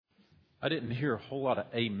I didn't hear a whole lot of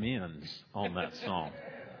amens on that song.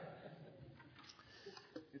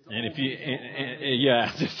 And if you,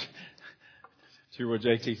 just hear what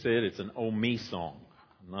JT said, it's an oh me song,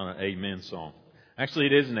 not an amen song. Actually,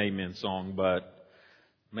 it is an amen song, but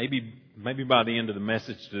maybe by the end of the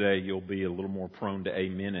message today, you'll be a little more prone to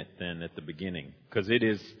amen it than at the beginning. Because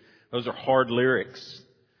those are hard lyrics.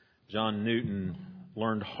 John Newton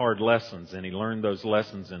learned hard lessons, and he learned those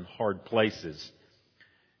lessons in hard places.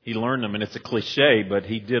 He learned them, and it's a cliche, but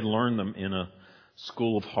he did learn them in a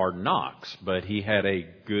school of hard knocks. But he had a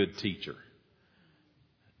good teacher.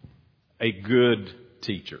 A good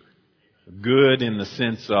teacher. Good in the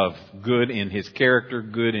sense of good in his character,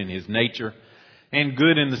 good in his nature, and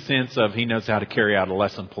good in the sense of he knows how to carry out a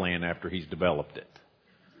lesson plan after he's developed it.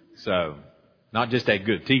 So, not just a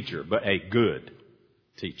good teacher, but a good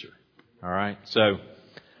teacher. All right? So,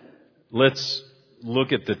 let's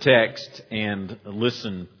look at the text and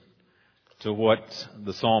listen to what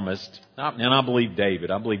the psalmist, and I believe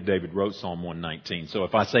David wrote Psalm 119. So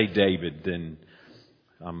if I say David, then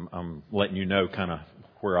I'm letting you know kind of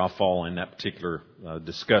where I fall in that particular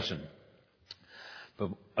discussion. But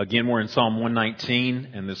again, we're in Psalm 119,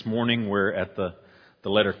 and this morning we're at the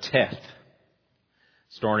letter Teth,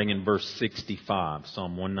 starting in verse 65.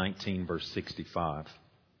 Psalm 119, verse 65.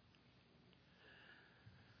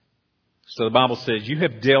 So the Bible says, "You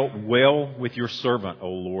have dealt well with your servant, O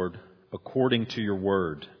Lord, according to your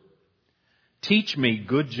word. Teach me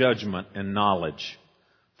good judgment and knowledge,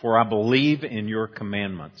 for I believe in your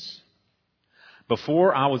commandments.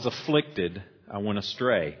 Before I was afflicted, I went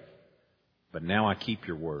astray, but now I keep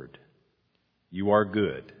your word. You are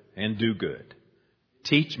good and do good.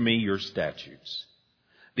 Teach me your statutes.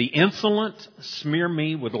 The insolent smear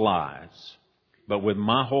me with lies, but with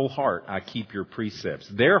my whole heart I keep your precepts.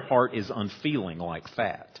 Their heart is unfeeling like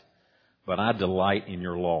fat, but I delight in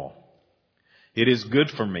your law. It is good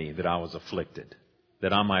for me that I was afflicted,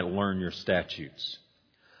 that I might learn your statutes.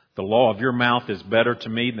 The law of your mouth is better to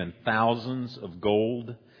me than thousands of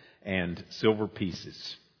gold and silver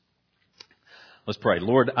pieces." Let's pray.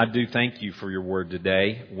 Lord, I do thank you for your word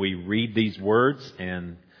today. We read these words,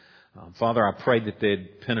 and Father, I pray that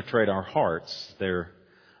they'd penetrate our hearts. They're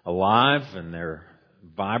alive and they're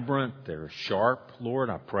vibrant, they're sharp. Lord,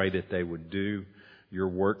 I pray that they would do your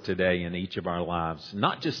work today in each of our lives.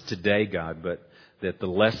 Not just today, God, but that the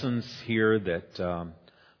lessons here that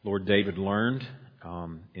Lord David learned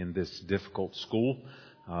in this difficult school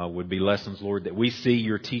would be lessons, Lord, that we see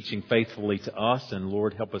you're teaching faithfully to us, and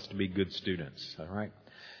Lord, help us to be good students. All right?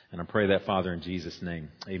 And I pray that, Father, in Jesus' name.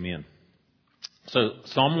 Amen. So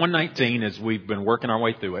Psalm 119, as we've been working our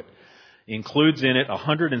way through it, includes in it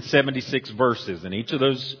 176 verses, and each of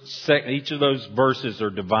those verses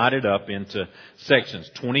are divided up into sections,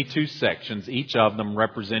 22 sections, each of them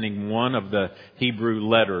representing one of the Hebrew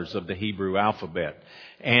letters of the Hebrew alphabet.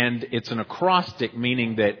 And it's an acrostic,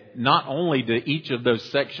 meaning that not only do each of those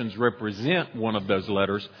sections represent one of those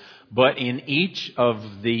letters, but in each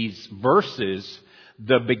of these verses,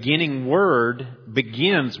 the beginning word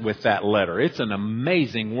begins with that letter. It's an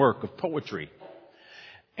amazing work of poetry.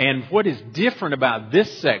 And what is different about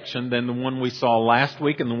this section than the one we saw last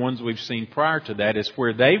week and the ones we've seen prior to that is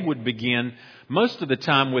where they would begin most of the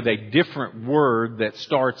time with a different word that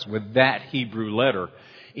starts with that Hebrew letter.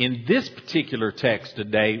 In this particular text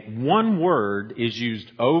today, one word is used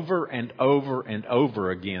over and over and over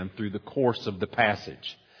again through the course of the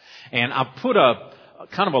passage. And I put a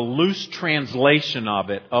kind of a loose translation of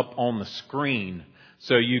it up on the screen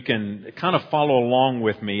so you can kind of follow along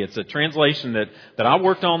with me. It's a translation that I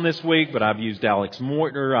worked on this week, but I've used Alex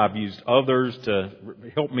Moitner. I've used others to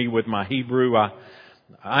help me with my Hebrew.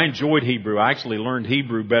 I enjoyed Hebrew. I actually learned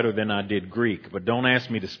Hebrew better than I did Greek, but don't ask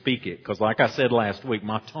me to speak it, because like I said last week,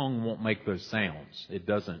 my tongue won't make those sounds. It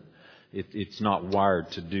doesn't. It's not wired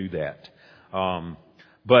to do that.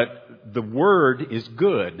 But the word is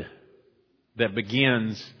good that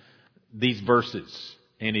begins these verses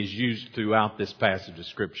and is used throughout this passage of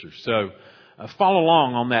Scripture. So follow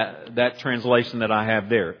along on that translation that I have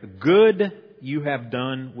there. Good you have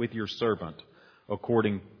done with your servant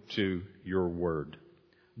according to your word.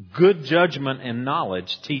 Good judgment and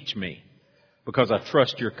knowledge teach me, because I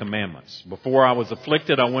trust your commandments. Before I was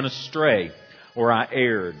afflicted, I went astray, or I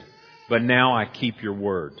erred, but now I keep your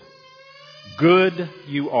word. Good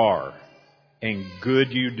you are, and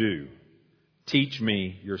good you do. Teach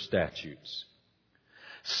me your statutes.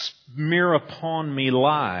 Smear upon me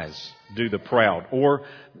lies, do the proud. Or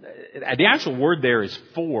the actual word there is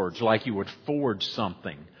forge, like you would forge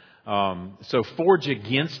something. So forge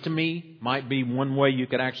against me might be one way you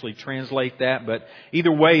could actually translate that. But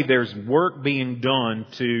either way, there's work being done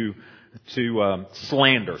to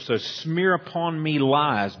slander. So smear upon me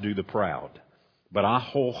lies, do the proud. But I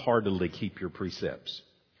wholeheartedly keep your precepts.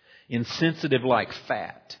 Insensitive like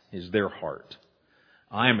fat is their heart.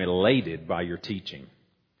 I am elated by your teaching.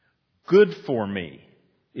 Good for me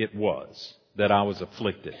it was that I was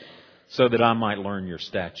afflicted, so that I might learn your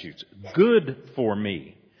statutes. Good for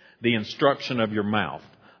me, the instruction of your mouth,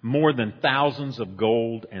 more than thousands of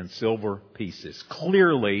gold and silver pieces.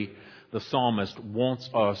 Clearly, the psalmist wants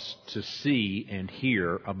us to see and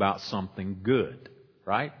hear about something good,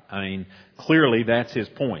 right? I mean, clearly that's his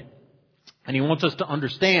point. And he wants us to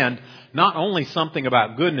understand not only something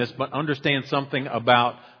about goodness, but understand something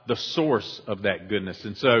about the source of that goodness.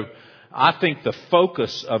 And so I think the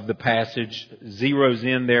focus of the passage zeroes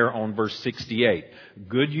in there on verse 68.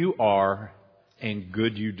 Good you are and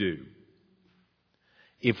good you do.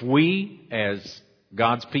 If we, as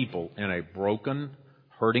God's people in a broken,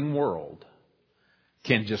 hurting world,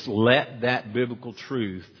 can just let that biblical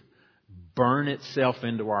truth burn itself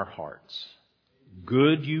into our hearts.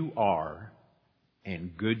 Good you are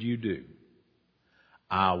and good you do.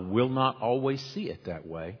 I will not always see it that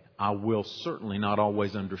way. I will certainly not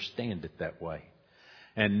always understand it that way.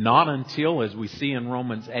 And not until, as we see in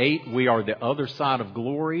Romans 8, we are the other side of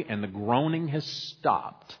glory and the groaning has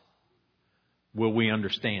stopped, will we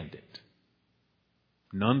understand it.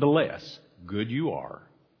 Nonetheless, good you are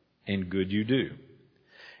and good you do.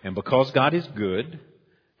 And because God is good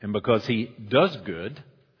and because He does good,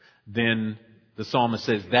 then the psalmist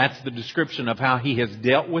says that's the description of how He has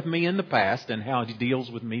dealt with me in the past and how He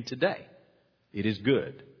deals with me today. It is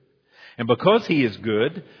good. And because He is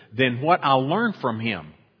good, then what I'll learn from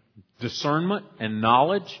Him, discernment and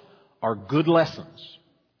knowledge, are good lessons.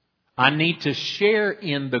 I need to share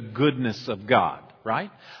in the goodness of God,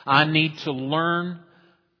 right? I need to learn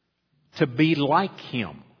to be like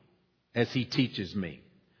Him as He teaches me.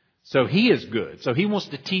 So He is good. So He wants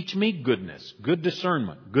to teach me goodness, good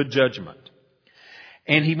discernment, good judgment.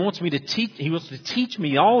 And He wants to teach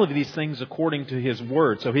me all of these things according to His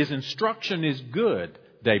Word. So His instruction is good,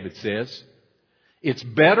 David says. It's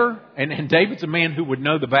better, and David's a man who would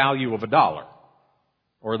know the value of $1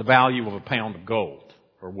 or the value of a pound of gold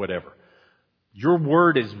or whatever. Your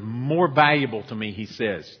word is more valuable to me, he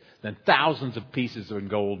says, than thousands of pieces of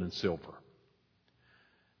gold and silver.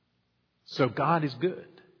 So God is good,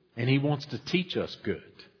 and He wants to teach us good.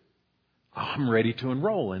 I'm ready to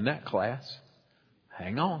enroll in that class.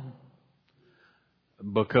 Hang on.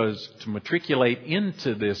 Because to matriculate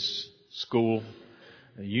into this school,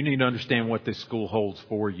 you need to understand what this school holds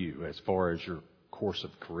for you as far as your course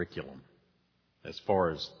of curriculum, as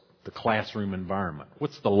far as the classroom environment.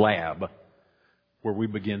 What's the lab where we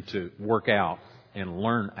begin to work out and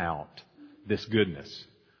learn out this goodness?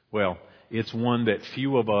 Well, it's one that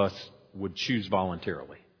few of us would choose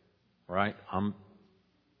voluntarily, right?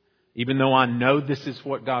 Even though I know this is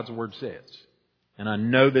what God's Word says, and I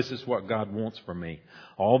know this is what God wants from me,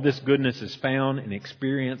 all this goodness is found and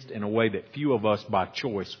experienced in a way that few of us by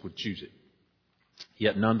choice would choose it.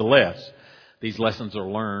 Yet nonetheless, these lessons are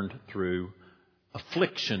learned through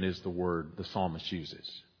affliction is the word the psalmist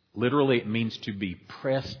uses. Literally, it means to be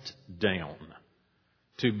pressed down,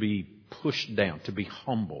 to be pushed down, to be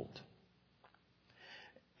humbled.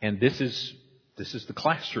 And this is the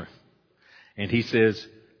classroom. And he says,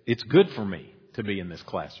 it's good for me to be in this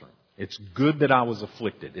classroom. It's good that I was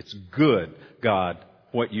afflicted. It's good, God,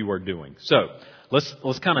 what you are doing. So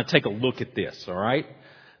let's kind of take a look at this, all right?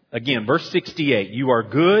 Again, verse 68, you are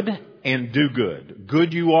good and do good.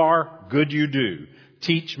 Good you are, good you do.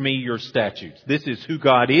 Teach me your statutes. This is who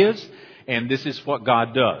God is, and this is what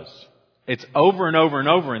God does. It's over and over and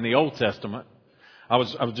over in the Old Testament. I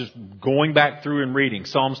was just going back through and reading.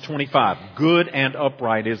 Psalms 25, good and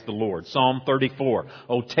upright is the Lord. Psalm 34,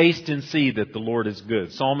 oh, taste and see that the Lord is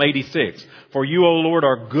good. Psalm 86, for you, O Lord,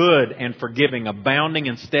 are good and forgiving, abounding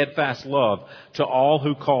in steadfast love to all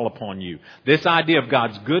who call upon you. This idea of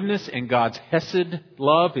God's goodness and God's hesed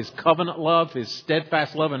love, His covenant love, His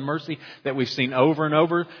steadfast love and mercy that we've seen over and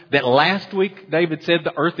over, that last week David said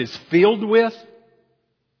the earth is filled with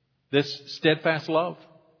this steadfast love.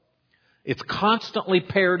 It's constantly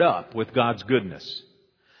paired up with God's goodness.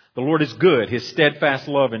 The Lord is good. His steadfast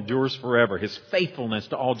love endures forever. His faithfulness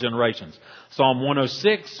to all generations. Psalm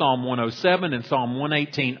 106, Psalm 107, and Psalm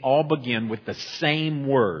 118 all begin with the same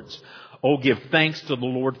words. Oh, give thanks to the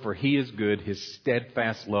Lord, for He is good. His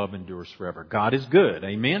steadfast love endures forever. God is good.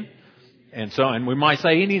 Amen? And we might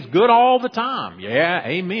say, and He's good all the time. Yeah,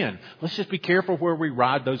 amen. Let's just be careful where we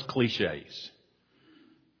ride those cliches.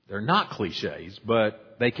 They're not cliches,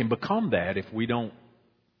 but they can become that if we don't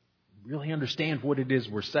really understand what it is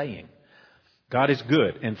we're saying. God is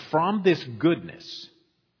good. And from this goodness,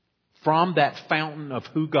 from that fountain of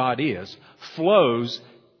who God is, flows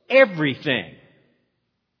everything.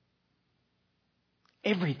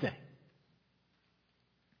 Everything.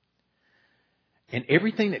 And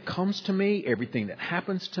everything that comes to me, everything that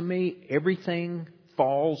happens to me, everything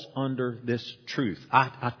falls under this truth.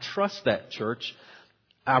 I trust that, church.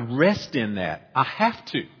 I rest in that. I have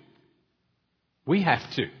to. We have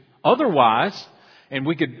to. Otherwise, and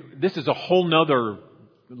this is a whole nother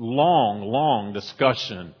long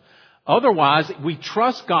discussion. Otherwise, we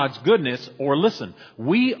trust God's goodness, or listen,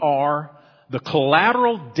 we are the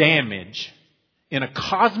collateral damage in a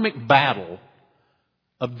cosmic battle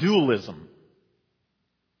of dualism.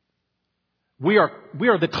 We are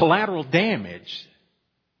the collateral damage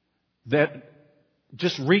that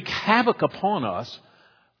just wreak havoc upon us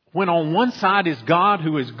when on one side is God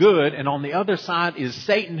who is good and on the other side is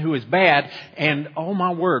Satan who is bad. And oh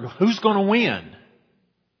my word, who's going to win?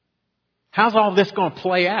 How's all this going to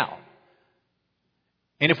play out?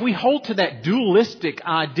 And if we hold to that dualistic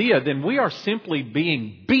idea, then we are simply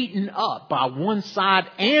being beaten up by one side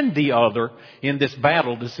and the other in this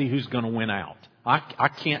battle to see who's going to win out. I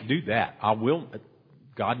can't do that.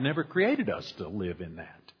 God never created us to live in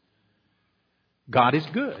that. God is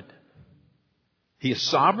good. He is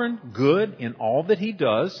sovereign, good in all that He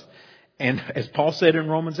does. And as Paul said in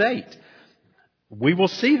Romans 8, we will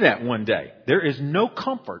see that one day. There is no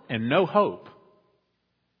comfort and no hope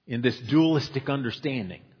in this dualistic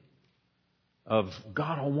understanding of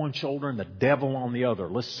God on one shoulder and the devil on the other.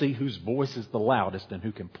 Let's see whose voice is the loudest and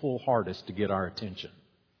who can pull hardest to get our attention.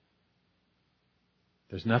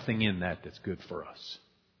 There's nothing in that that's good for us.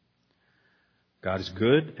 God is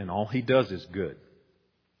good and all He does is good.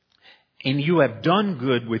 And you have done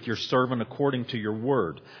good with your servant according to your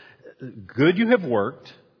word. Good you have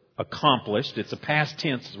worked, accomplished. It's a past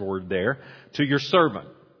tense word there. To your servant.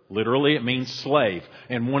 Literally it means slave.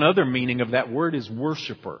 And one other meaning of that word is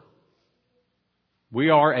worshiper. We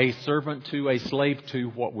are a servant to, a slave to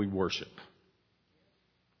what we worship.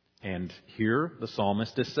 And here the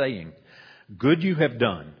psalmist is saying, good you have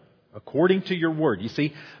done according to your word. You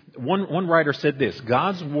see, one writer said this,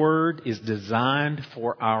 God's word is designed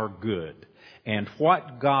for our good. And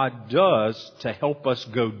what God does to help us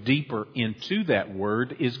go deeper into that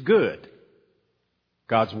word is good.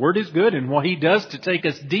 God's word is good, and what He does to take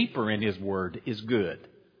us deeper in His word is good.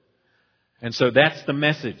 And so that's the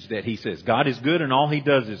message that he says. God is good and all He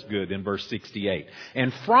does is good in verse 68.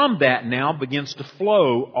 And from that now begins to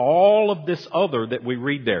flow all of this other that we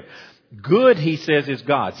read there. Good, he says, is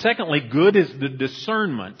God. Secondly, good is the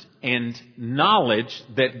discernment and knowledge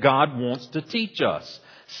that God wants to teach us.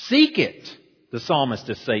 Seek it, the psalmist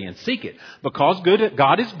is saying. Seek it. Because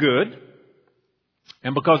God is good,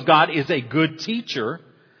 and because God is a good teacher,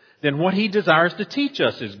 then what He desires to teach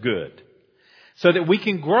us is good. So that we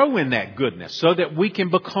can grow in that goodness. So that we can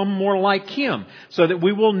become more like Him. So that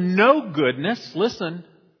we will know goodness. Listen.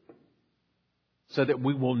 So that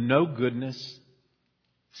we will know goodness.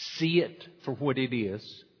 See it for what it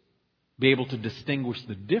is. Be able to distinguish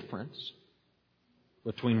the difference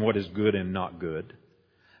between what is good and not good.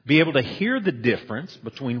 Be able to hear the difference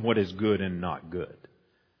between what is good and not good.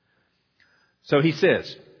 So he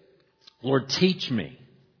says, Lord, teach me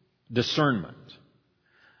discernment.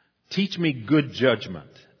 Teach me good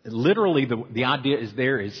judgment. Literally, the idea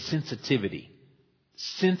is sensitivity.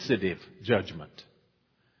 Sensitive judgment.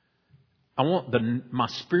 I want my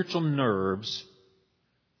spiritual nerves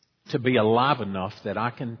to be alive enough that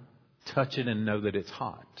I can touch it and know that it's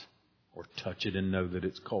hot. Or touch it and know that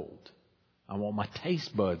it's cold. I want my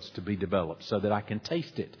taste buds to be developed so that I can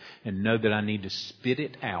taste it and know that I need to spit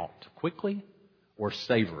it out quickly or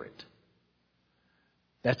savor it.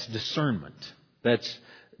 That's discernment. That's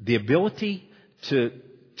the ability to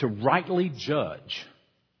rightly judge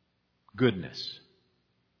goodness.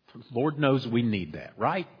 Lord knows we need that,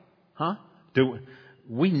 right? Huh?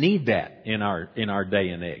 We need that in our day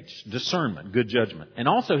and age. Discernment, good judgment. And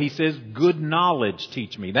also he says, good knowledge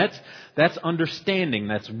teach me. That's understanding,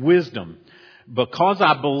 that's wisdom. Because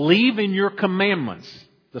I believe in your commandments,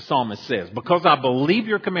 the psalmist says. Because I believe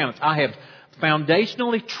your commandments, I have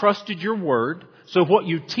foundationally trusted your word. So what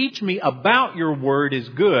you teach me about your word is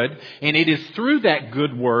good. And it is through that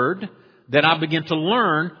good word that I begin to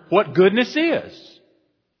learn what goodness is.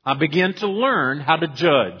 I begin to learn how to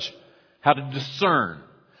judge, how to discern,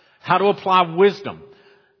 how to apply wisdom.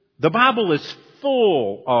 The Bible is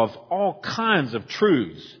full of all kinds of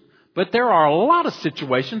truths. But there are a lot of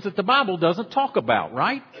situations that the Bible doesn't talk about,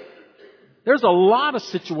 right? There's a lot of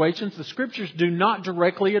situations the Scriptures do not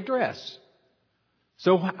directly address.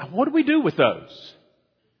 So what do we do with those?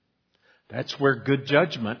 That's where good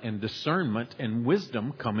judgment and discernment and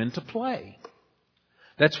wisdom come into play.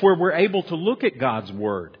 That's where we're able to look at God's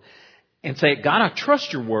Word and say, God, I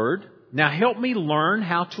trust your Word. Now help me learn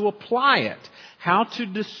how to apply it, how to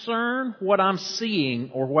discern what I'm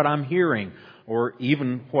seeing or what I'm hearing or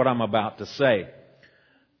even what I'm about to say.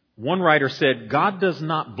 One writer said, God does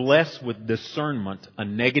not bless with discernment a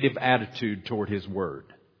negative attitude toward His Word.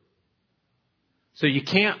 So you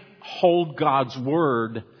can't hold God's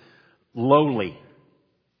Word lowly.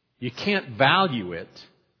 You can't value it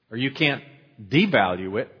or you can't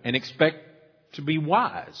devalue it and expect to be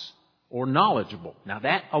wise or knowledgeable. Now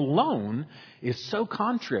that alone is so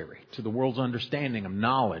contrary to the world's understanding of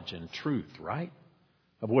knowledge and truth, right?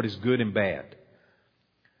 Of what is good and bad.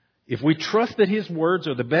 If we trust that His words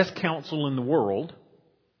are the best counsel in the world,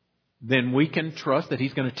 then we can trust that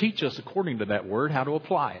He's going to teach us according to that word how to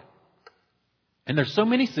apply it. And there's so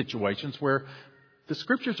many situations where the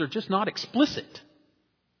Scriptures are just not explicit.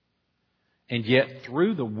 And yet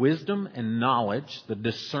through the wisdom and knowledge, the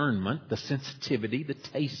discernment, the sensitivity, the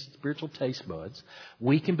spiritual taste buds,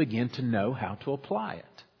 we can begin to know how to apply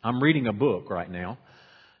it. I'm reading a book right now,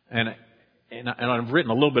 and I've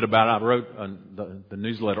written a little bit about it. I wrote the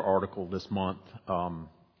newsletter article this month.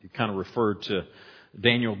 It kind of referred to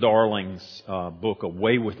Daniel Darling's book, A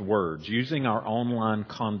Way with Words, Using Our Online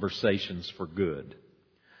Conversations for Good.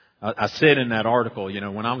 I said in that article,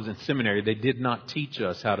 when I was in seminary, they did not teach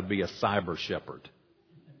us how to be a cyber shepherd.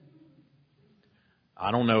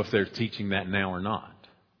 I don't know if they're teaching that now or not.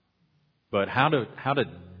 But how to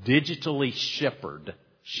digitally shepherd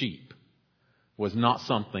sheep was not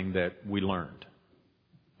something that we learned.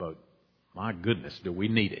 But my goodness, do we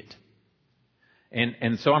need it?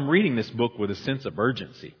 And so I'm reading this book with a sense of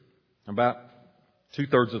urgency. I'm about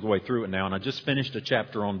 2/3 of the way through it now, and I just finished a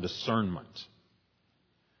chapter on discernment.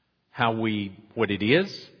 What it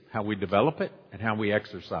is, how we develop it, and how we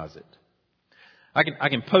exercise it. I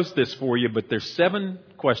can post this for you, but there's 7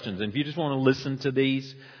 questions. And if you just want to listen to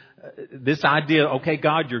these, this idea, okay,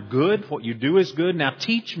 God, you're good. What you do is good. Now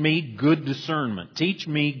teach me good discernment. Teach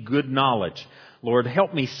me good knowledge. Lord,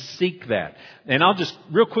 help me seek that. And I'll just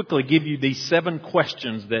real quickly give you these 7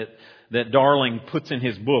 questions that Darling puts in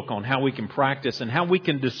his book on how we can practice and how we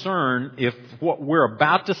can discern if what we're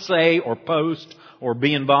about to say or post or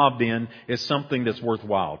be involved in is something that's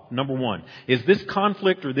worthwhile. Number 1, is this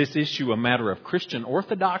conflict or this issue a matter of Christian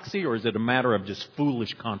orthodoxy, or is it a matter of just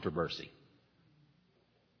foolish controversy?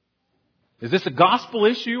 Is this a gospel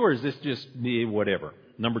issue, or is this just whatever?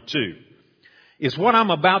 Number 2, is what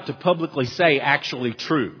I'm about to publicly say actually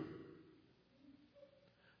true?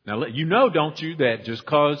 Now, don't you, that just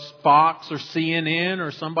because Fox or CNN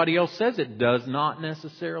or somebody else says it does not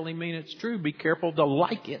necessarily mean it's true. Be careful to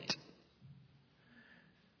like it.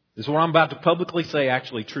 Is what I'm about to publicly say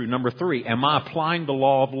actually true? Number 3, am I applying the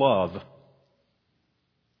law of love?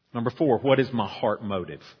 Number 4, what is my heart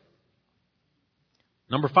motive?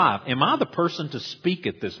 Number 5, am I the person to speak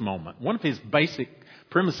at this moment? One of his basic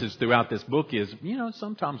premises throughout this book is,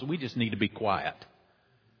 sometimes we just need to be quiet.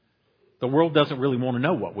 The world doesn't really want to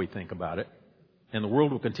know what we think about it. And the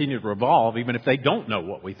world will continue to revolve even if they don't know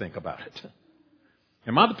what we think about it.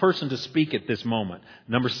 Am I the person to speak at this moment?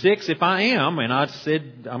 Number 6, if I am, and I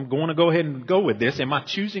said I'm going to go ahead and go with this, am I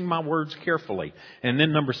choosing my words carefully? And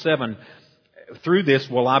then number 7, through this,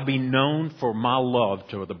 will I be known for my love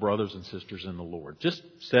to the brothers and sisters in the Lord? Just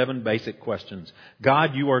 7 basic questions.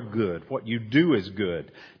 God, you are good. What you do is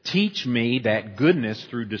good. Teach me that goodness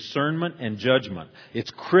through discernment and judgment. It's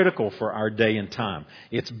critical for our day and time.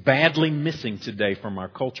 It's badly missing today from our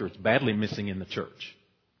culture. It's badly missing in the church.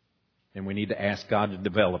 And we need to ask God to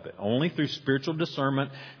develop it. Only through spiritual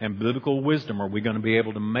discernment and biblical wisdom are we going to be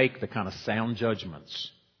able to make the kind of sound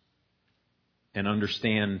judgments and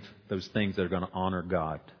understand those things that are going to honor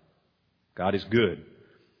God. God is good.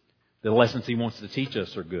 The lessons He wants to teach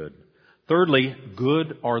us are good. Thirdly,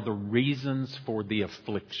 good are the reasons for the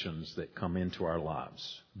afflictions that come into our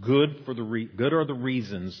lives. Good are the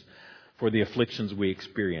reasons for the afflictions we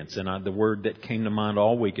experience. And the word that came to mind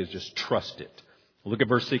all week is just trust it. Look at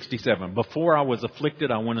verse 67. Before I was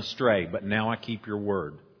afflicted, I went astray, but now I keep your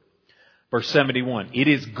word. Verse 71. It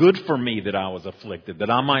is good for me that I was afflicted,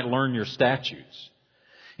 that I might learn your statutes.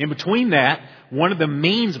 In between that, one of the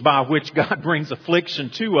means by which God brings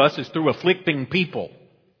affliction to us is through afflicting people.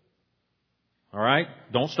 All right?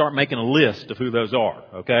 Don't start making a list of who those are,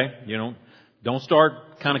 okay? Don't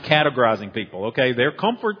start kind of categorizing people, okay? Their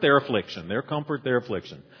comfort, their affliction. Their comfort, their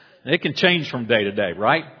affliction. And it can change from day to day,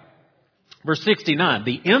 right? Verse 69,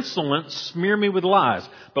 the insolent smear me with lies,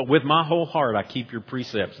 but with my whole heart I keep your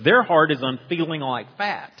precepts. Their heart is unfeeling like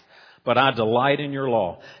fat, but I delight in your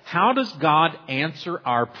law. How does God answer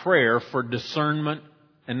our prayer for discernment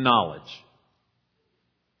and knowledge?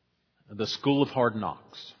 The school of hard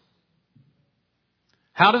knocks.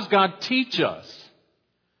 How does God teach us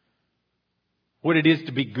what it is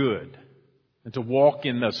to be good and to walk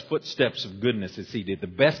in those footsteps of goodness as He did? The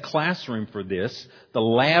best classroom for this, the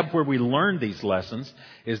lab where we learn these lessons,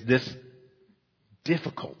 is this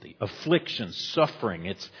difficulty, affliction,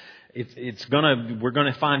 suffering. We're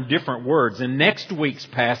gonna find different words. In next week's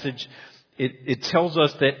passage, it tells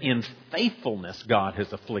us that in faithfulness God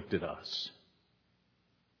has afflicted us.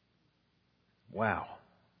 Wow.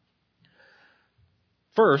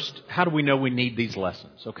 First, how do we know we need these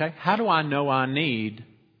lessons? Okay? How do I know I need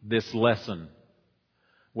this lesson?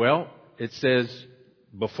 Well, it says,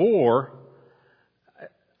 before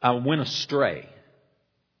I went astray,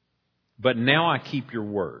 but now I keep your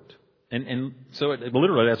word. And so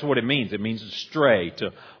literally that's what it means. It means to stray,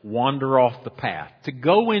 to wander off the path, to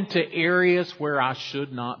go into areas where I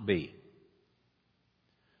should not be.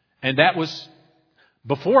 And that was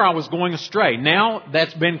before I was going astray. Now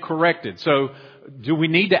that's been corrected. So do we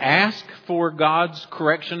need to ask for God's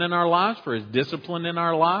correction in our lives, for His discipline in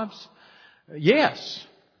our lives? Yes.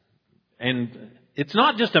 And it's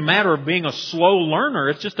not just a matter of being a slow learner.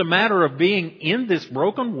 It's just a matter of being in this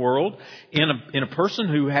broken world, in a person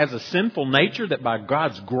who has a sinful nature that by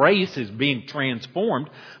God's grace is being transformed.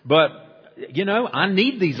 But, I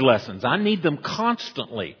need these lessons. I need them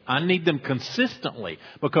constantly. I need them consistently,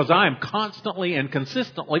 because I am constantly and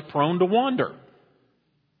consistently prone to wander,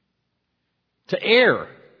 to err,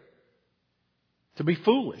 to be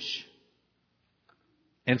foolish.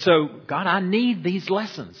 And so, God, I need these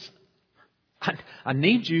lessons. I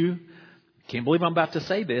need you, can't believe I'm about to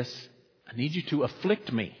say this, I need you to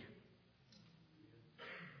afflict me.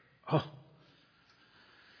 Oh,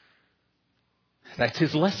 that's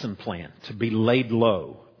His lesson plan, to be laid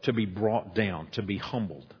low, to be brought down, to be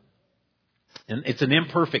humbled. And it's an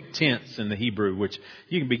imperfect tense in the Hebrew, which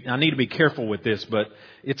I need to be careful with this, but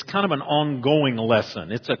it's kind of an ongoing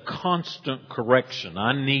lesson. It's a constant correction.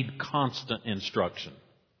 I need constant instruction.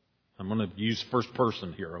 I'm going to use first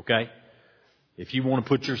person here, okay? If you want to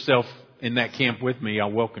put yourself in that camp with me, I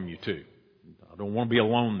welcome you to. I don't want to be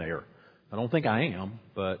alone there. I don't think I am,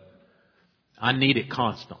 but I need it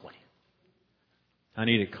constantly. I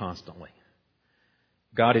need it constantly.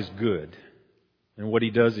 God is good, and what He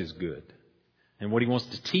does is good. And what He wants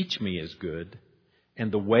to teach me is good, and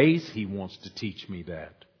the ways He wants to teach me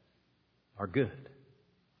that are good,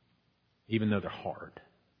 even though they're hard.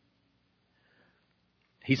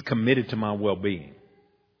 He's committed to my well-being.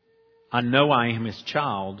 I know I am His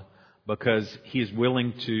child because He is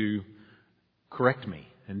willing to correct me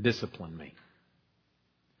and discipline me.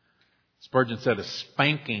 Spurgeon said a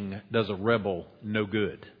spanking does a rebel no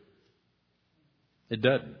good. It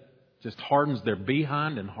doesn't. It just hardens their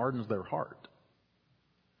behind and hardens their heart.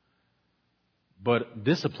 But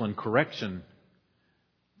discipline, correction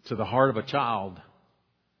to the heart of a child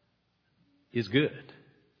is good.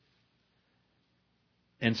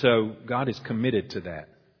 And so God is committed to that.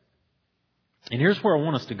 And here's where I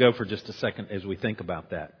want us to go for just a second as we think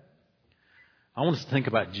about that. I want us to think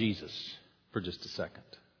about Jesus for just a second.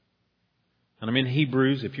 And I'm in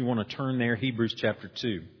Hebrews, if you want to turn there, Hebrews chapter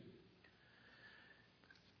 2.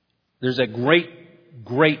 There's a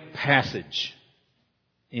great passage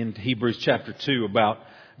in Hebrews chapter 2 about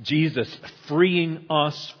Jesus freeing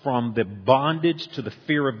us from the bondage to the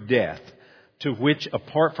fear of death, to which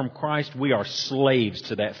apart from Christ we are slaves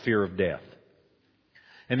to that fear of death.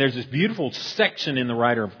 And there's this beautiful section in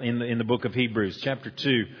the book of Hebrews, chapter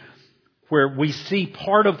 2, where we see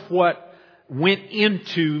part of what went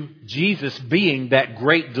into Jesus being that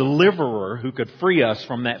great deliverer who could free us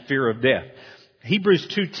from that fear of death. Hebrews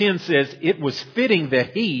 2:10 says, "It was fitting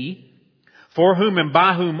that He, for whom and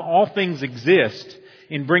by whom all things exist,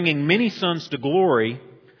 in bringing many sons to glory,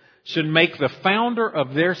 should make the founder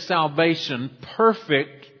of their salvation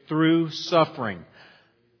perfect through suffering."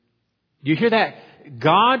 Do you hear that?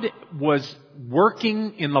 God was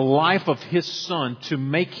working in the life of His Son to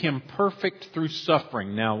make Him perfect through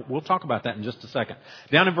suffering. Now, we'll talk about that in just a second.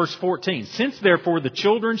 Down in verse 14. "Since therefore the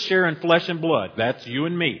children share in flesh and blood," that's you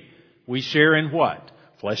and me. We share in what?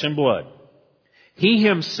 Flesh and blood. "He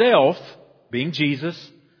Himself," being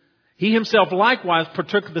Jesus, "He Himself likewise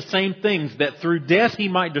partook of the same things, that through death He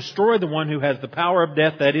might destroy the one who has the power of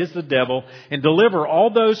death, that is the devil, and deliver all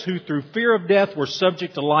those who through fear of death were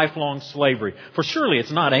subject to lifelong slavery. For surely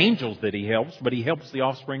it's not angels that He helps, but He helps the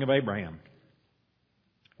offspring of Abraham."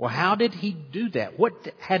 Well, how did He do that? What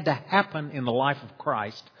had to happen in the life of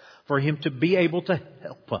Christ for Him to be able to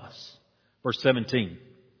help us? Verse 17.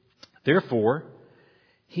 Therefore,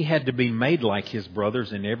 He had to be made like His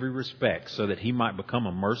brothers in every respect so that He might become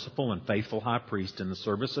a merciful and faithful high priest in the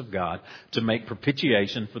service of God to make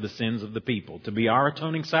propitiation for the sins of the people. To be our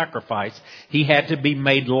atoning sacrifice, He had to be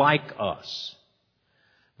made like us.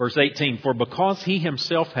 Verse 18, for because He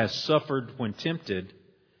Himself has suffered when tempted,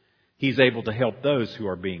 He's able to help those who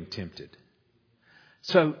are being tempted.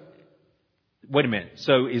 So, wait a minute.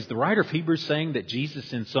 So is the writer of Hebrews saying that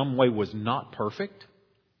Jesus in some way was not perfect?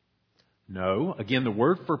 No. Again, the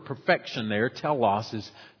word for perfection there, telos,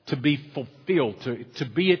 is to be fulfilled, to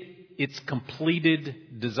be at its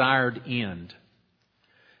completed, desired end.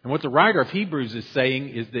 And what the writer of Hebrews is saying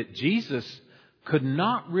is that Jesus could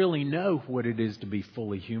not really know what it is to be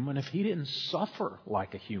fully human if He didn't suffer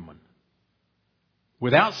like a human.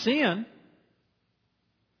 Without sin,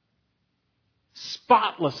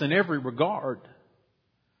 spotless in every regard,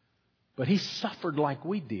 but He suffered like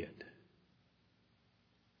we did.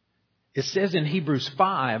 It says in Hebrews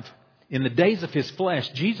 5, in the days of His flesh,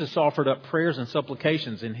 Jesus offered up prayers and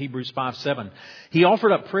supplications in Hebrews 5:7. He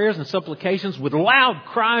offered up prayers and supplications with loud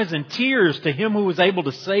cries and tears to Him who was able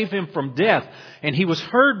to save Him from death. And He was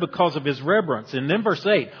heard because of His reverence. And then verse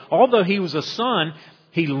 8, although He was a son,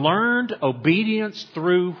 He learned obedience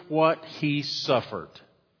through what He suffered.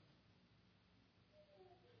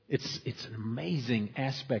 It's an amazing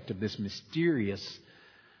aspect of this mysterious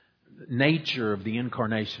nature of the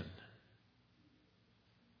incarnation.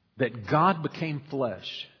 That God became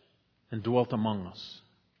flesh and dwelt among us.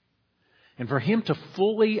 And for Him to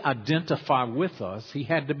fully identify with us, He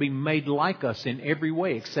had to be made like us in every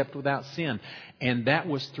way except without sin. And that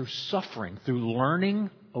was through suffering, through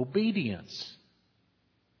learning obedience.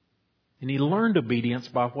 And He learned obedience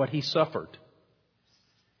by what He suffered.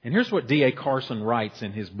 And here's what D.A. Carson writes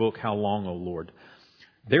in his book, How Long, O Lord?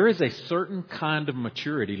 There is a certain kind of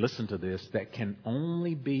maturity, listen to this, that can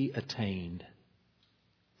only be attained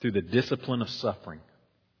through the discipline of suffering.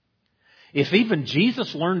 If even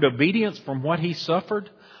Jesus learned obedience from what He suffered,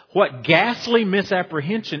 what ghastly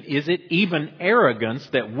misapprehension is it, even arrogance,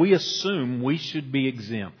 that we assume we should be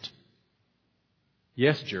exempt?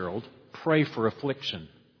 Yes, Gerald, pray for affliction.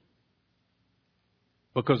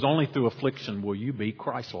 Because only through affliction will you be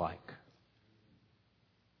Christ-like.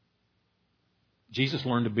 Jesus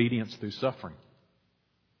learned obedience through suffering.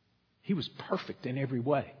 He was perfect in every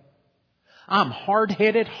way. I'm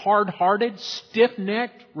hard-headed, hard-hearted,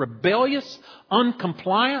 stiff-necked, rebellious,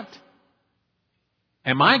 uncompliant.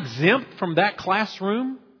 Am I exempt from that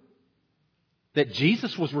classroom that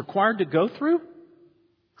Jesus was required to go through?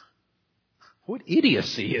 What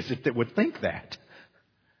idiocy is it that would think that?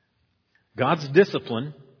 God's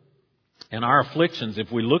discipline and our afflictions,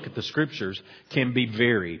 if we look at the Scriptures, can be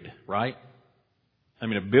varied, right? I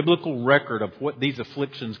mean, a biblical record of what these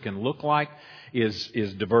afflictions can look like is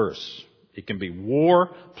diverse. It can be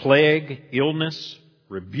war, plague, illness,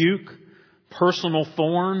 rebuke, personal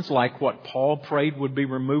thorns like what Paul prayed would be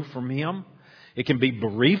removed from him. It can be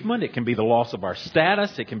bereavement. It can be the loss of our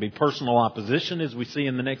status. It can be personal opposition, as we see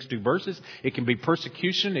in the next two verses. It can be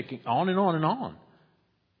persecution. It can on and on and on.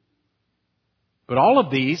 But all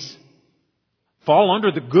of these fall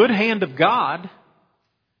under the good hand of God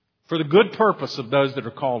for the good purpose of those that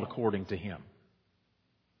are called according to Him.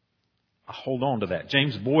 I hold on to that.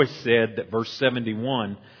 James Boyce said that verse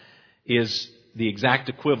 71 is the exact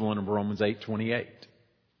equivalent of Romans 8:28.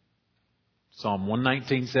 Psalm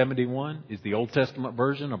 119:71 is the Old Testament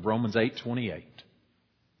version of Romans 8:28.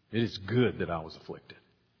 It is good that I was afflicted.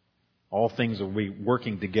 All things will be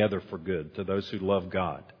working together for good to those who love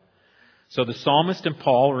God. So the psalmist and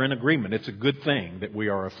Paul are in agreement. It's a good thing that we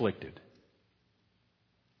are afflicted.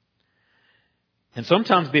 And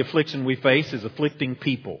sometimes the affliction we face is afflicting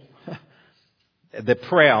people. The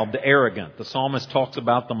proud, the arrogant. The psalmist talks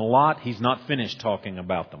about them a lot. He's not finished talking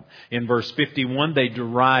about them. In verse 51, they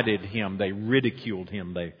derided him. They ridiculed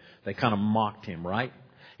him. They kind of mocked him, right?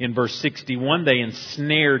 In verse 61, they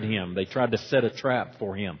ensnared him. They tried to set a trap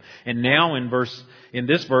for him. And now in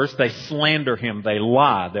this verse, they slander him. They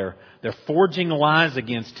lie. They're forging lies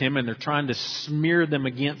against him, and they're trying to smear them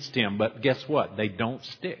against him. But guess what? They don't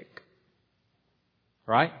stick.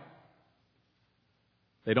 Right?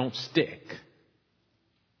 They don't stick.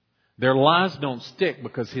 Their lies don't stick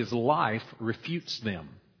because his life refutes them.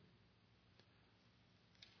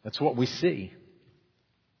 That's what we see.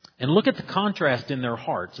 And look at the contrast in their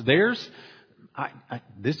hearts. This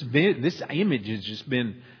image has just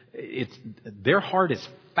been, their heart is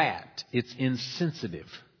fat. It's insensitive.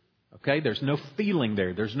 Okay? There's no feeling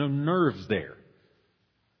there. There's no nerves there.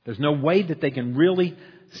 There's no way that they can really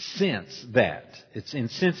sense that. It's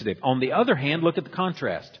insensitive. On the other hand, look at the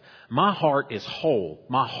contrast. My heart is whole.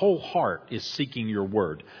 My whole heart is seeking your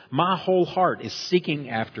word. My whole heart is seeking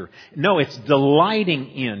after. No, it's delighting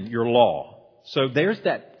in your law. So there's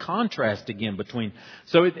that contrast again between.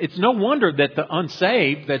 So it's no wonder that the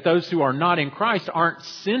unsaved, that those who are not in Christ aren't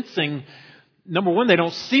sensing. Number one, they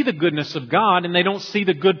don't see the goodness of God, and they don't see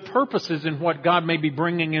the good purposes in what God may be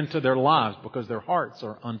bringing into their lives because their hearts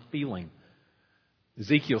are unfeeling.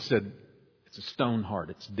 Ezekiel said, it's a stone heart,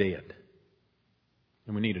 it's dead.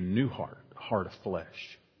 And we need a new heart, a heart of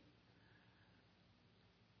flesh.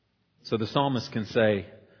 So the psalmist can say,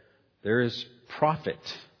 there is profit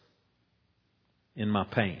in my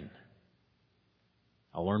pain.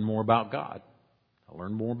 I learn more about God. I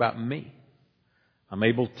learn more about me. I'm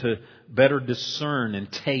able to better discern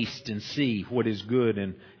and taste and see what is good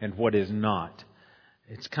and what is not.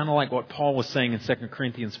 It's kind of like what Paul was saying in 2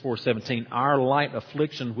 Corinthians 4:17. Our light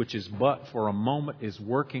affliction, which is but for a moment, is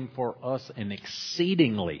working for us an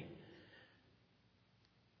exceedingly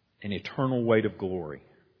an eternal weight of glory.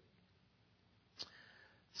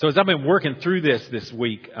 So as I've been working through this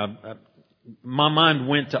week, my mind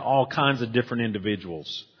went to all kinds of different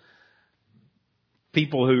individuals.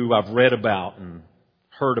 People who I've read about and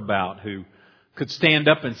heard about who could stand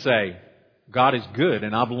up and say, God is good,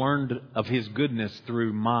 and I've learned of His goodness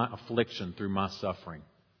through my affliction, through my suffering.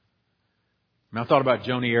 I thought about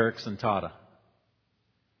Joni Eareckson Tada.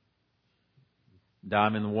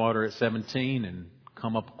 Dive in the water at 17 and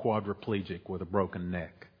come up quadriplegic with a broken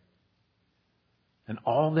neck. And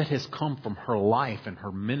all that has come from her life and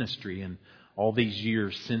her ministry and all these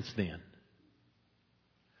years since then.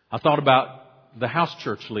 I thought about the house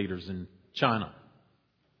church leaders in China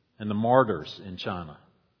and the martyrs in China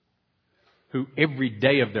who every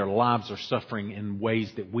day of their lives are suffering in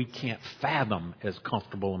ways that we can't fathom as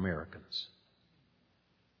comfortable Americans.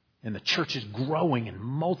 And the church is growing and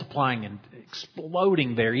multiplying and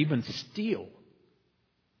exploding there even still.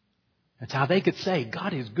 That's how they could say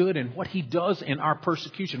God is good, and what He does in our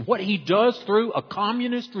persecution, what He does through a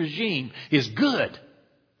communist regime is good.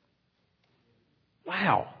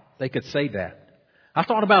 Wow, they could say that. I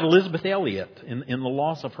thought about Elizabeth Elliot in the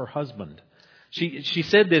loss of her husband. She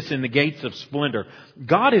said this in The Gates of Splendor.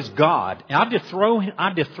 God is God. I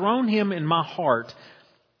dethrone Him in my heart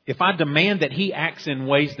if I demand that He acts in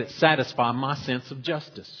ways that satisfy my sense of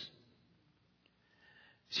justice.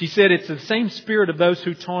 She said, it's the same spirit of those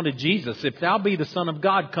who taunted Jesus. If thou be the Son of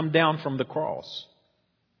God, come down from the cross.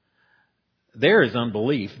 There is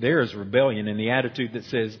unbelief. There is rebellion in the attitude that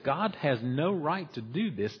says, God has no right to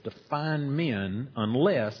do this to fine men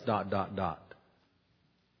unless ...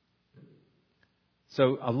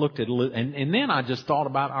 So I looked at, and then I just thought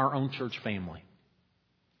about our own church family.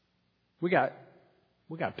 We got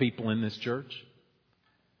people in this church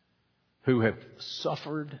who have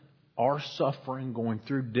suffered, are suffering, going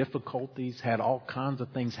through difficulties, had all kinds of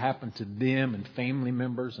things happen to them and family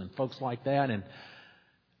members and folks like that.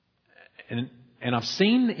 And I've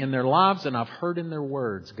seen in their lives and I've heard in their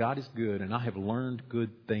words, God is good, and I have learned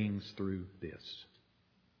good things through this.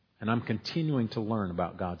 And I'm continuing to learn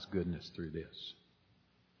about God's goodness through this.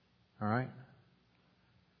 All right?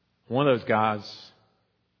 One of those guys,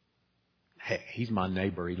 hey, he's my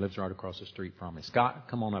neighbor. He lives right across the street from me. Scott,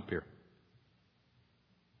 come on up here.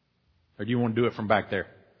 Or do you want to do it from back there?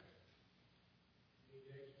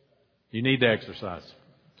 You need the exercise.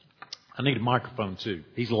 I need a microphone too.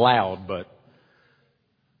 He's loud, but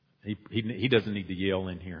he doesn't need to yell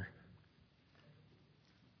in here.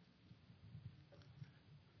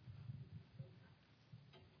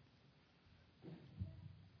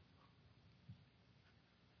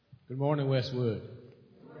 Good morning, Westwood.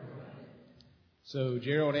 So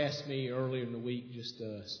Gerald asked me earlier in the week just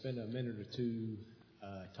to spend a minute or two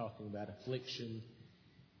talking about affliction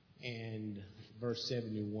and verse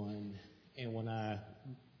 71. And when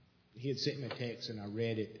he had sent me a text and I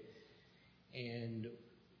read it, and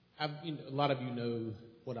a lot of you know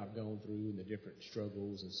what I've gone through and the different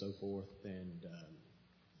struggles and so forth. And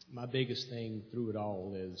my biggest thing through it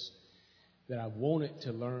all is that I've wanted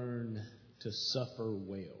to learn to suffer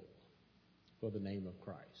well for the name of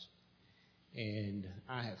Christ. And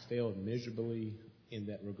I have failed miserably in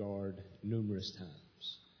that regard numerous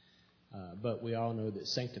times. But we all know that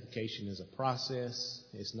sanctification is a process.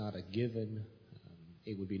 It's not a given.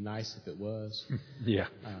 It would be nice if it was. Yeah.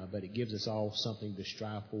 But it gives us all something to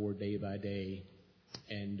strive for day by day.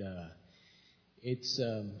 And it's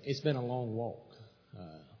been a long walk.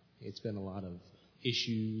 It's been a lot of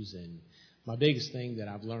issues. And my biggest thing that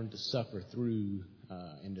I've learned to suffer through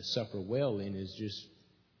and to suffer well in is just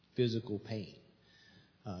physical pain.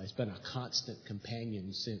 It's been a constant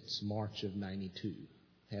companion since March of '92.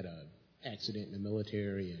 Had a accident in the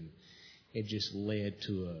military, and it just led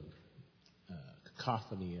to a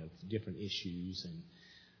cacophony of different issues. And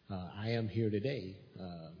I am here today,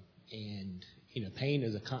 and pain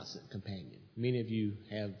is a constant companion. Many of you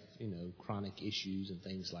have chronic issues and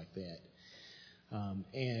things like that.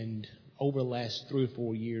 And over the last 3 or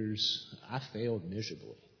 4 years, I failed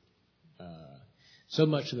miserably. So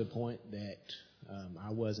much to the point that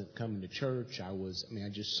I wasn't coming to church. I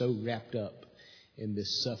just so wrapped up in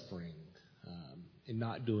this suffering and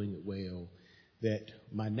not doing it well that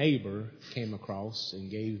my neighbor came across and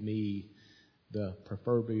gave me the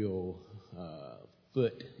proverbial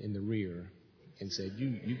foot in the rear and said,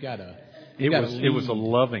 "You gotta." It was a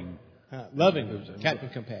loving, Captain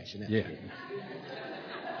Compassion. Yeah.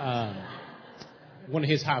 One of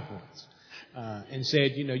his high points, and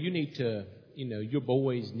said, you need to. Your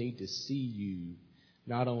boys need to see you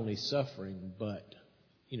not only suffering, but,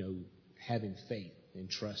 having faith and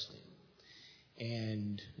trusting.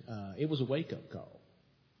 And it was a wake-up call,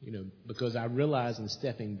 because I realized in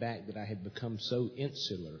stepping back that I had become so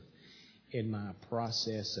insular in my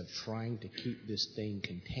process of trying to keep this thing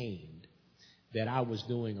contained that I was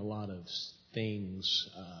doing a lot of things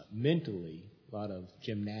mentally, a lot of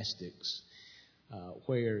gymnastics,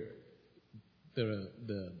 where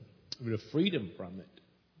the freedom from it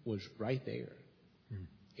was right there.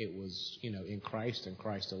 It was, in Christ and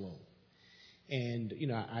Christ alone. And,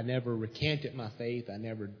 I never recanted my faith. I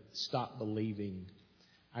never stopped believing.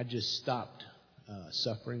 I just stopped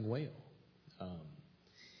suffering well.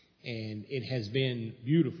 And it has been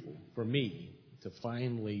beautiful for me to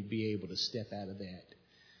finally be able to step out of that.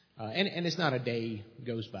 And it's not a day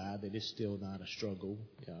goes by that it's still not a struggle.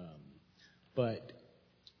 But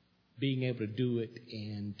being able to do it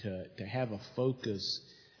and to have a focus,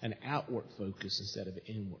 an outward focus instead of an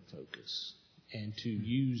inward focus, and to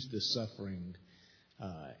use the suffering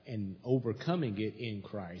and overcoming it in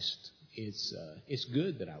Christ, it's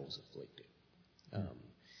good that I was afflicted.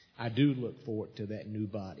 I do look forward to that new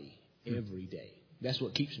body every day. That's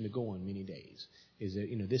what keeps me going many days, is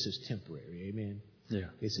that, this is temporary. Amen? Yeah.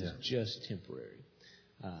 This is just temporary.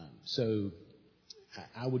 So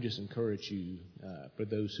I would just encourage you, for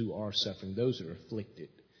those who are suffering, those that are afflicted,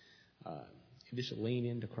 just lean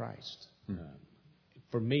into Christ.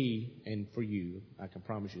 For me and for you, I can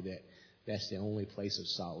promise you that that's the only place of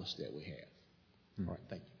solace that we have. All right,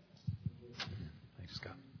 thank you. Thanks,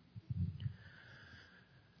 Scott.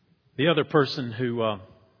 The other person who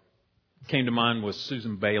came to mind was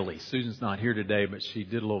Susan Bailey. Susan's not here today, but she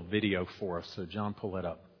did a little video for us. So, John, pull that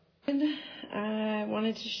up. I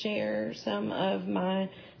wanted to share some of my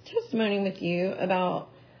testimony with you about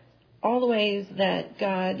all the ways that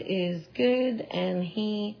God is good, and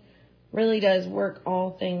He really does work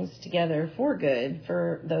all things together for good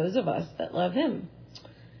for those of us that love Him.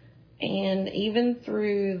 And even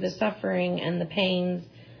through the suffering and the pains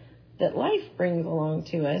that life brings along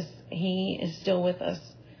to us, He is still with us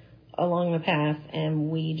along the path, and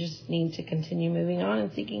we just need to continue moving on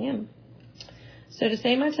and seeking Him. So to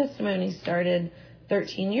say my testimony started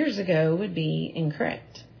 13 years ago would be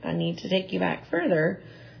incorrect. I need to take you back further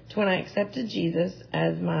to when I accepted Jesus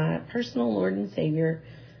as my personal Lord and Savior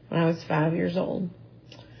when I was 5 years old.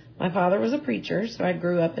 My father was a preacher, so I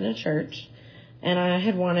grew up in a church, and I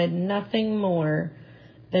had wanted nothing more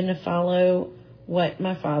than to follow what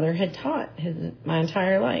my father had taught my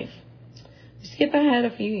entire life. We skip ahead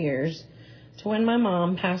a few years to when my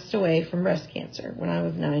mom passed away from breast cancer when I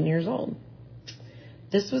was 9 years old.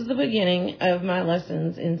 This was the beginning of my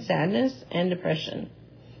lessons in sadness and depression,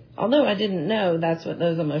 although I didn't know that's what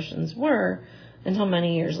those emotions were until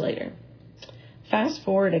many years later. Fast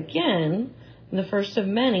forward again, the first of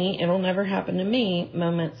many "it'll never happen to me"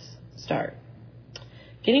 moments start.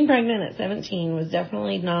 Getting pregnant at 17 was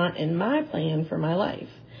definitely not in my plan for my life.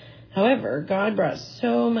 However, God brought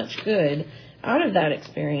so much good out of that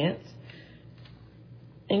experience,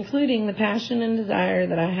 including the passion and desire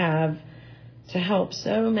that I have to help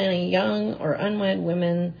so many young or unwed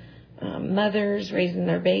women, mothers raising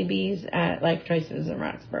their babies at Life Choices in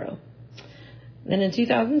Roxborough. Then in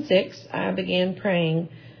 2006, I began praying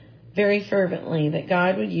very fervently that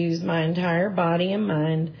God would use my entire body and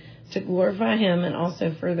mind to glorify Him and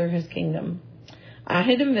also further His kingdom. I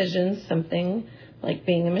had envisioned something like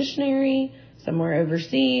being a missionary somewhere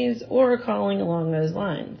overseas or a calling along those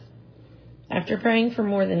lines. After praying for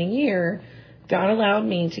more than a year, God allowed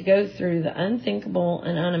me to go through the unthinkable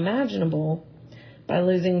and unimaginable by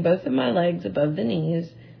losing both of my legs above the knees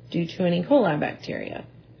due to an E. coli bacteria.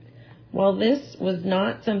 While this was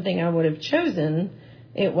not something I would have chosen,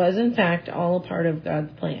 it was in fact all a part of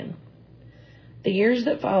God's plan. The years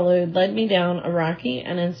that followed led me down a rocky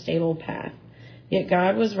and unstable path, yet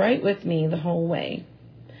God was right with me the whole way.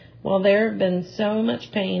 While there have been so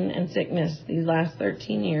much pain and sickness these last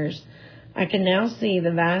 13 years, I can now see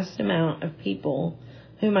the vast amount of people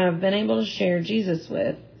whom I have been able to share Jesus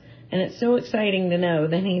with, and it's so exciting to know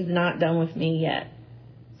that He's not done with me yet.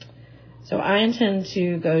 So I intend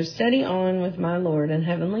to go steady on with my Lord and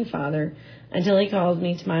Heavenly Father until He calls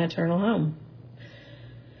me to my eternal home.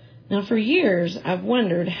 Now, for years, I've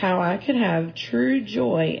wondered how I could have true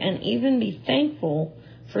joy and even be thankful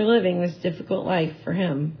for living this difficult life for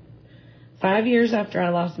Him. 5 years after I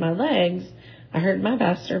lost my legs, I heard my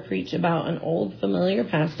pastor preach about an old familiar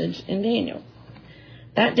passage in Daniel.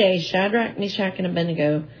 That day, Shadrach, Meshach, and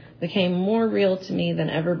Abednego became more real to me than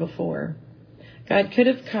ever before. God could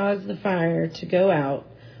have caused the fire to go out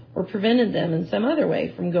or prevented them in some other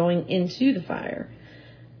way from going into the fire,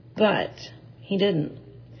 but He didn't.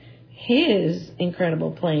 His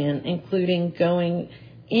incredible plan, including going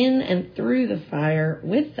in and through the fire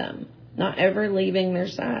with them, not ever leaving their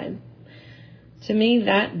side. To me,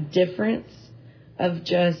 that difference of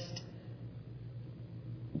just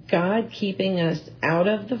God keeping us out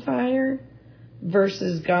of the fire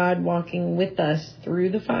versus God walking with us through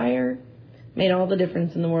the fire made all the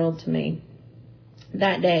difference in the world to me.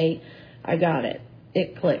 That day, I got it.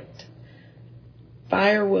 It clicked.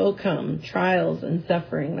 Fire will come, trials and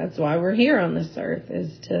suffering. That's why we're here on this earth,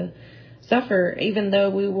 is to suffer, even though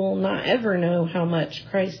we will not ever know how much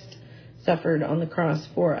Christ suffered on the cross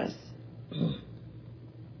for us.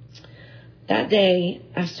 That day,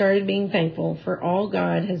 I started being thankful for all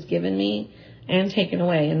God has given me and taken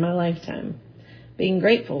away in my lifetime, being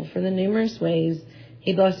grateful for the numerous ways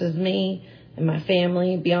He blesses me and my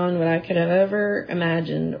family beyond what I could have ever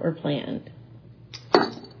imagined or planned.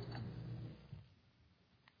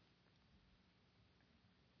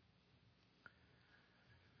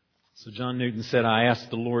 So John Newton said, I asked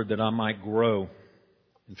the Lord that I might grow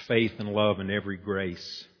in faith and love and every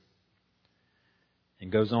grace.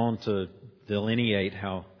 And goes on to delineate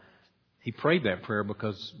how he prayed that prayer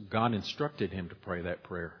because God instructed him to pray that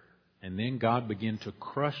prayer. And then God began to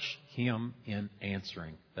crush him in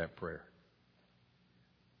answering that prayer.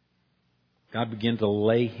 God began to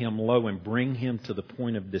lay him low and bring him to the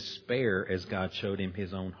point of despair as God showed him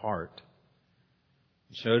His own heart.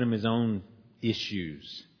 He showed him his own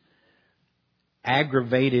issues,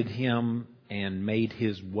 aggravated him and made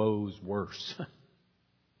his woes worse.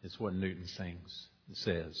 It's what Newton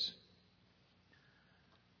says.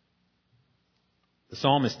 The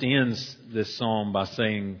psalmist ends this psalm by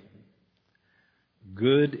saying,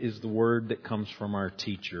 good is the word that comes from our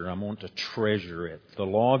teacher. I want to treasure it. The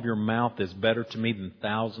law of your mouth is better to me than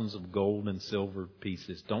thousands of gold and silver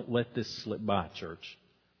pieces. Don't let this slip by, church.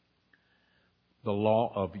 The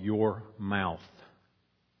law of your mouth.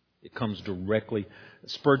 It comes directly.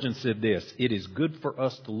 Spurgeon said this, it is good for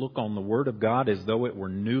us to look on the Word of God as though it were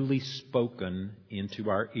newly spoken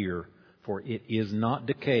into our ear, for it is not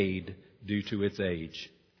decayed due to its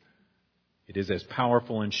age. It is as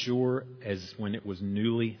powerful and sure as when it was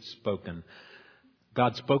newly spoken.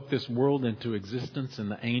 God spoke this world into existence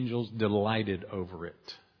and the angels delighted over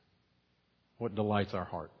it. What delights our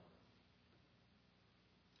heart?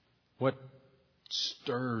 What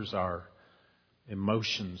stirs our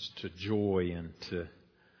emotions to joy and to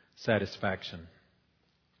satisfaction?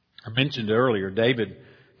 I mentioned earlier, David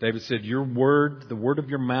said, your word, the word of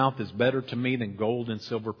your mouth is better to me than gold and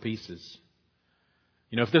silver pieces.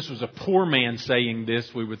 You know, if this was a poor man saying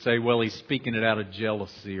this, we would say, well, he's speaking it out of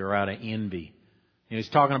jealousy or out of envy. You know, he's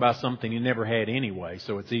talking about something he never had anyway,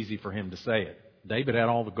 so it's easy for him to say it. David had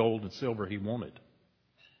all the gold and silver he wanted.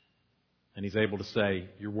 And he's able to say,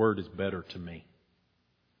 your word is better to me.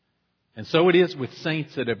 And so it is with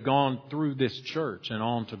saints that have gone through this church and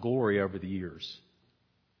on to glory over the years.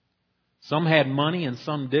 Some had money and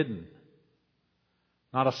some didn't.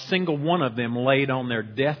 Not a single one of them laid on their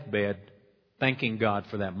deathbed thanking God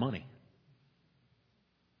for that money.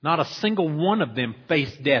 Not a single one of them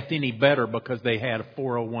faced death any better because they had a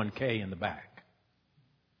 401k in the back.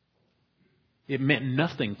 It meant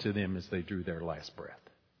nothing to them as they drew their last breath.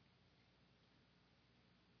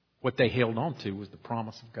 What they held on to was the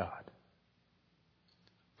promise of God.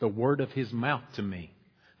 The word of His mouth to me,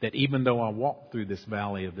 that even though I walk through this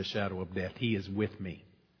valley of the shadow of death, He is with me.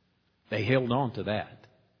 They held on to that.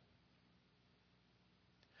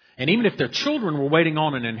 And even if their children were waiting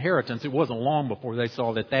on an inheritance, it wasn't long before they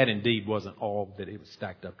saw that that indeed wasn't all that it was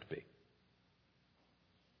stacked up to be.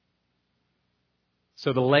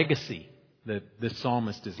 So the legacy that this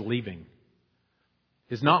psalmist is leaving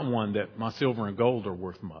is not one that my silver and gold are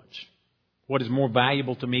worth much. What is more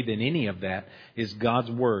valuable to me than any of that is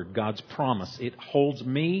God's Word, God's promise. It holds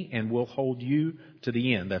me and will hold you to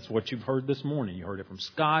the end. That's what you've heard this morning. You heard it from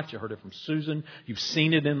Scott. You heard it from Susan. You've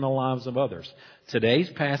seen it in the lives of others. Today's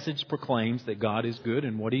passage proclaims that God is good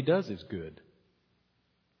and what He does is good.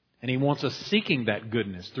 And He wants us seeking that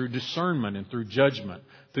goodness through discernment and through judgment,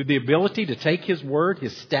 through the ability to take His Word,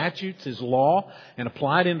 His statutes, His law, and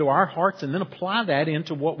apply it into our hearts, and then apply that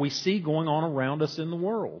into what we see going on around us in the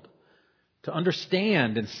world. To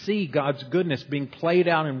understand and see God's goodness being played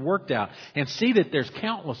out and worked out, and see that there's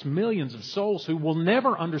countless millions of souls who will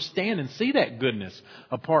never understand and see that goodness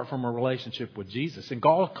apart from a relationship with Jesus. And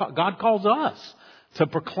God calls us to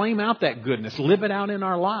proclaim out that goodness, live it out in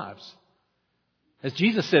our lives. As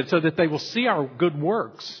Jesus said, so that they will see our good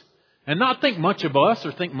works and not think much of us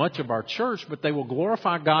or think much of our church, but they will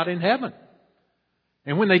glorify God in heaven.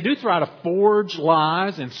 And when they do try to forge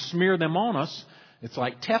lies and smear them on us, it's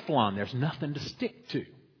like Teflon. There's nothing to stick to.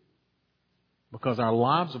 Because our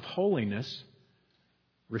lives of holiness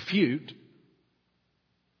refute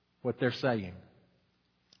what they're saying.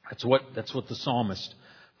 That's what the psalmist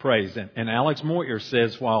prays. And Alex Moyer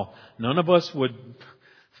says, while none of us would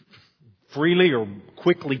freely or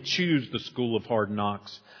quickly choose the school of hard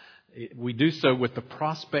knocks, we do so with the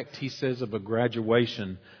prospect, he says, of a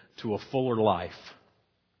graduation to a fuller life.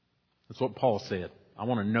 That's what Paul said. I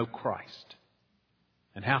want to know Christ.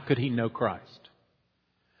 And how could he know Christ?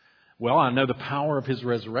 Well, I know the power of His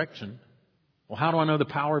resurrection. Well, how do I know the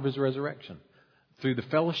power of His resurrection? Through the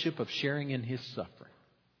fellowship of sharing in His suffering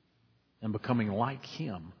and becoming like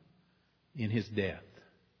Him in His death.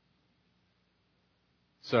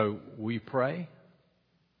 So we pray,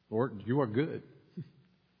 Lord, You are good.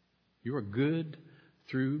 You are good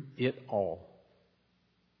through it all.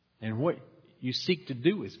 And what You seek to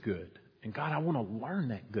do is good. And God, I want to learn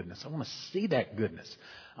that goodness. I want to see that goodness.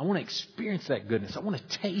 I want to experience that goodness. I want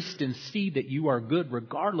to taste and see that You are good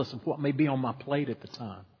regardless of what may be on my plate at the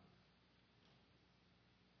time.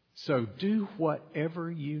 So do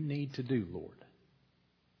whatever You need to do, Lord,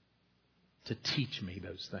 to teach me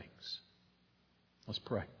those things. Let's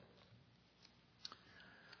pray.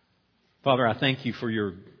 Father, I thank You for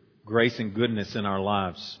Your grace and goodness in our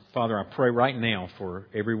lives. Father, I pray right now for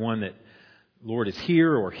everyone that, Lord, is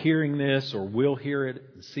here or hearing this or will hear it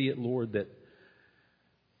and see it, Lord, that,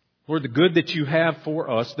 Lord, the good that You have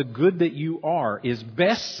for us, the good that You are, is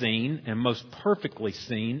best seen and most perfectly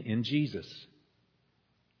seen in Jesus.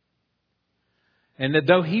 And that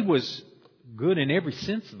though He was good in every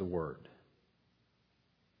sense of the word,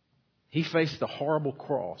 He faced the horrible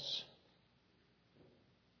cross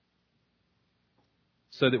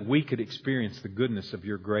so that we could experience the goodness of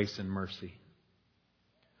Your grace and mercy.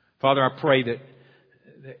 Father, I pray that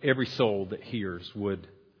every soul that hears would,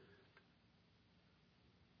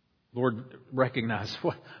 Lord, recognize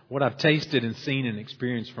what I've tasted and seen and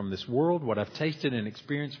experienced from this world, what I've tasted and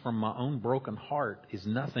experienced from my own broken heart is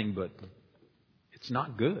nothing but, it's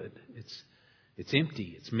not good. It's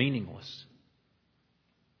empty. It's meaningless.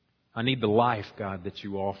 I need the life, God, that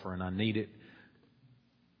You offer, and I need it.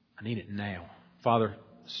 I need it now. Father,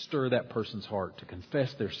 stir that person's heart to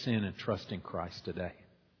confess their sin and trust in Christ today.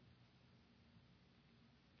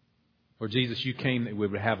 Lord Jesus, You came that we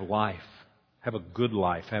would have life, have a good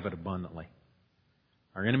life, have it abundantly.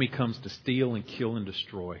 Our enemy comes to steal and kill and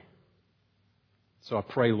destroy. So I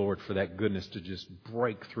pray, Lord, for that goodness to just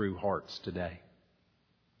break through hearts today.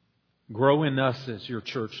 Grow in us as Your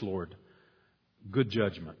church, Lord, good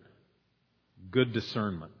judgment, good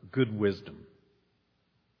discernment, good wisdom,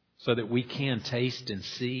 so that we can taste and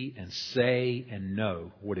see and say and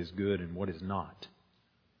know what is good and what is not.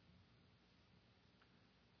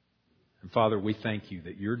 And Father, we thank You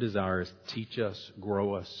that Your desire is to teach us,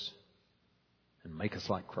 grow us, and make us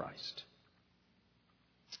like Christ.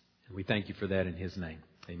 And we thank You for that in His name.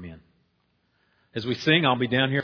 Amen. As we sing, I'll be down here.